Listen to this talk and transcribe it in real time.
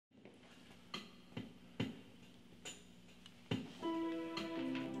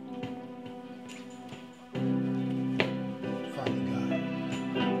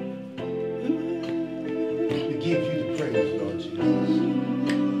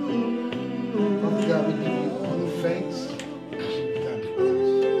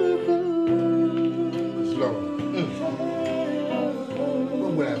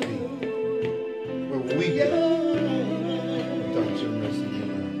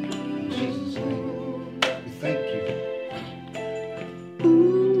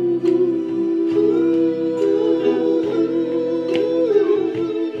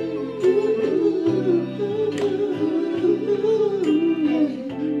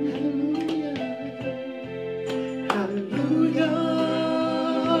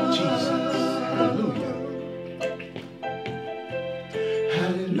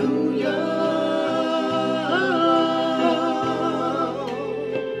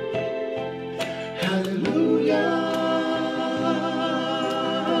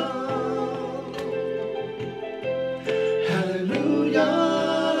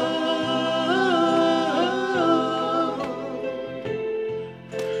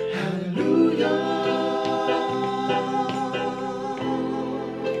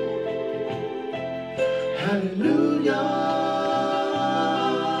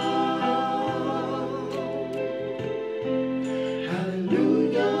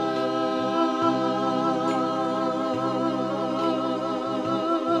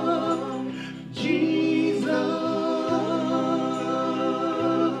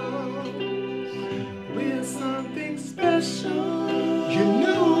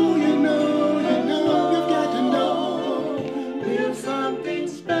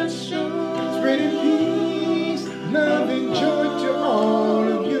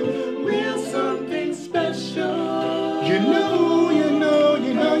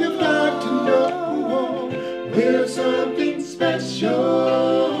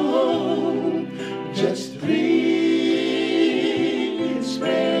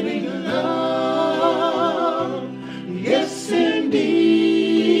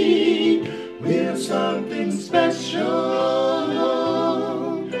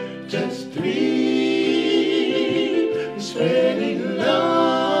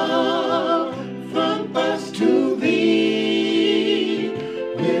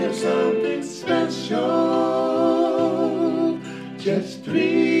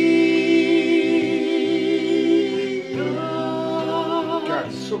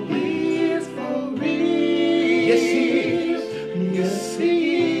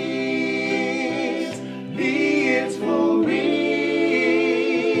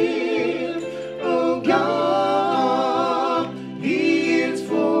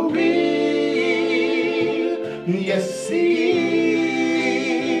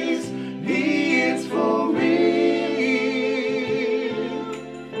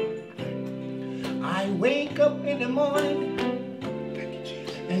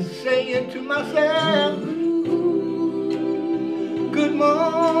to myself, good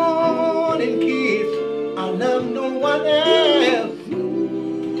morning, kids. I love no one else.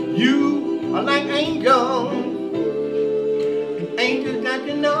 You are like angels, and angels got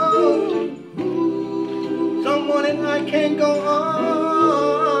to know. Someone and I can't go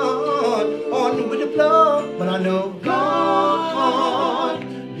on with the flow, but I know God,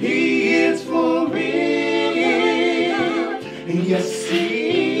 He is for real. And yes, He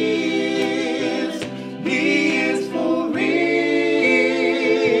is for real.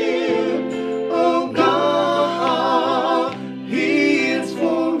 Oh God, He is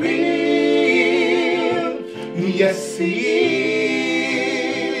for real. Yes, He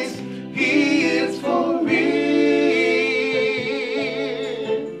is for real.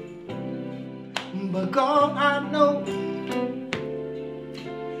 But God, I know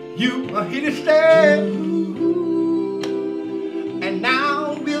You are here to stay. And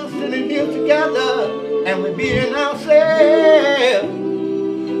now we're sitting here together and we're being ourselves.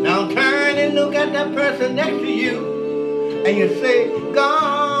 Now turn and look at that person next to you and you say,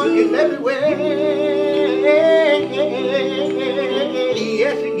 God is everywhere.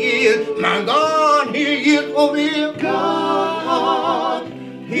 Yes, He is. My God, He is for real. God,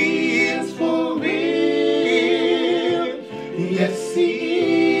 He is for real. Yes, He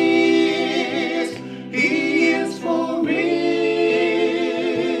is for real.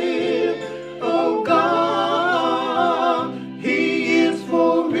 Oh God, He is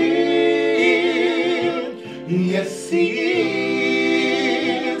for real. Yes, He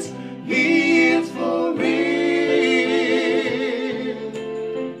is for real.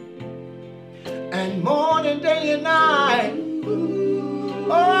 And morning, day and night,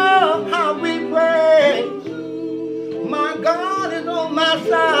 oh, how we pray. My God is on my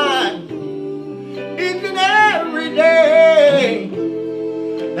side each and every day.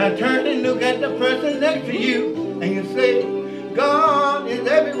 Now turn and look at the person next to you and you say, God is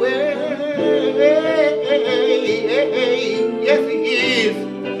everywhere. Yes, He is.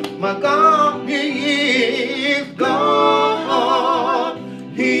 My God, He is. God,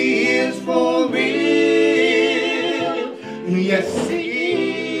 He is for real. Yes, He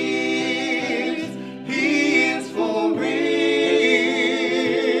is for real.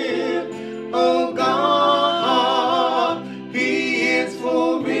 Oh God, He is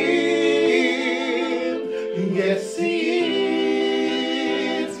for real. Yes, He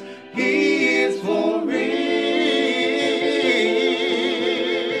is for real.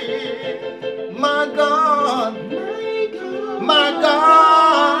 My God, my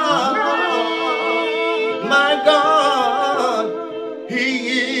God, my God, He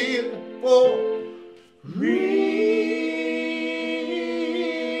is for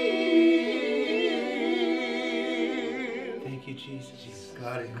real. Thank you, Jesus.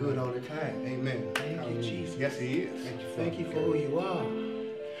 God is good all the time. Amen. Thank you, Jesus. Yes, He is. Thank you for who you are.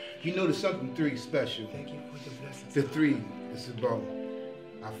 You know there's something three special. Thank you for your blessings. The three is about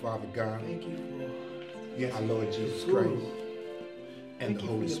our Father God, Thank you for yes, our Lord Jesus food. Christ, and Thank the you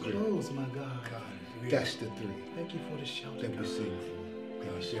Holy for your Spirit. clothes, my God. God is real. That's the three Thank you for the shelter. that we God. sing for.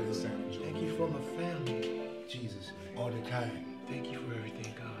 God share the same joy. Thank you for my family. Jesus all the time. Thank you for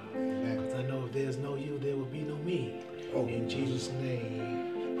everything, God. Amen. Because I know if there's no you, there will be no me. Oh, In Jesus'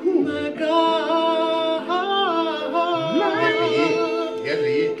 name. my God.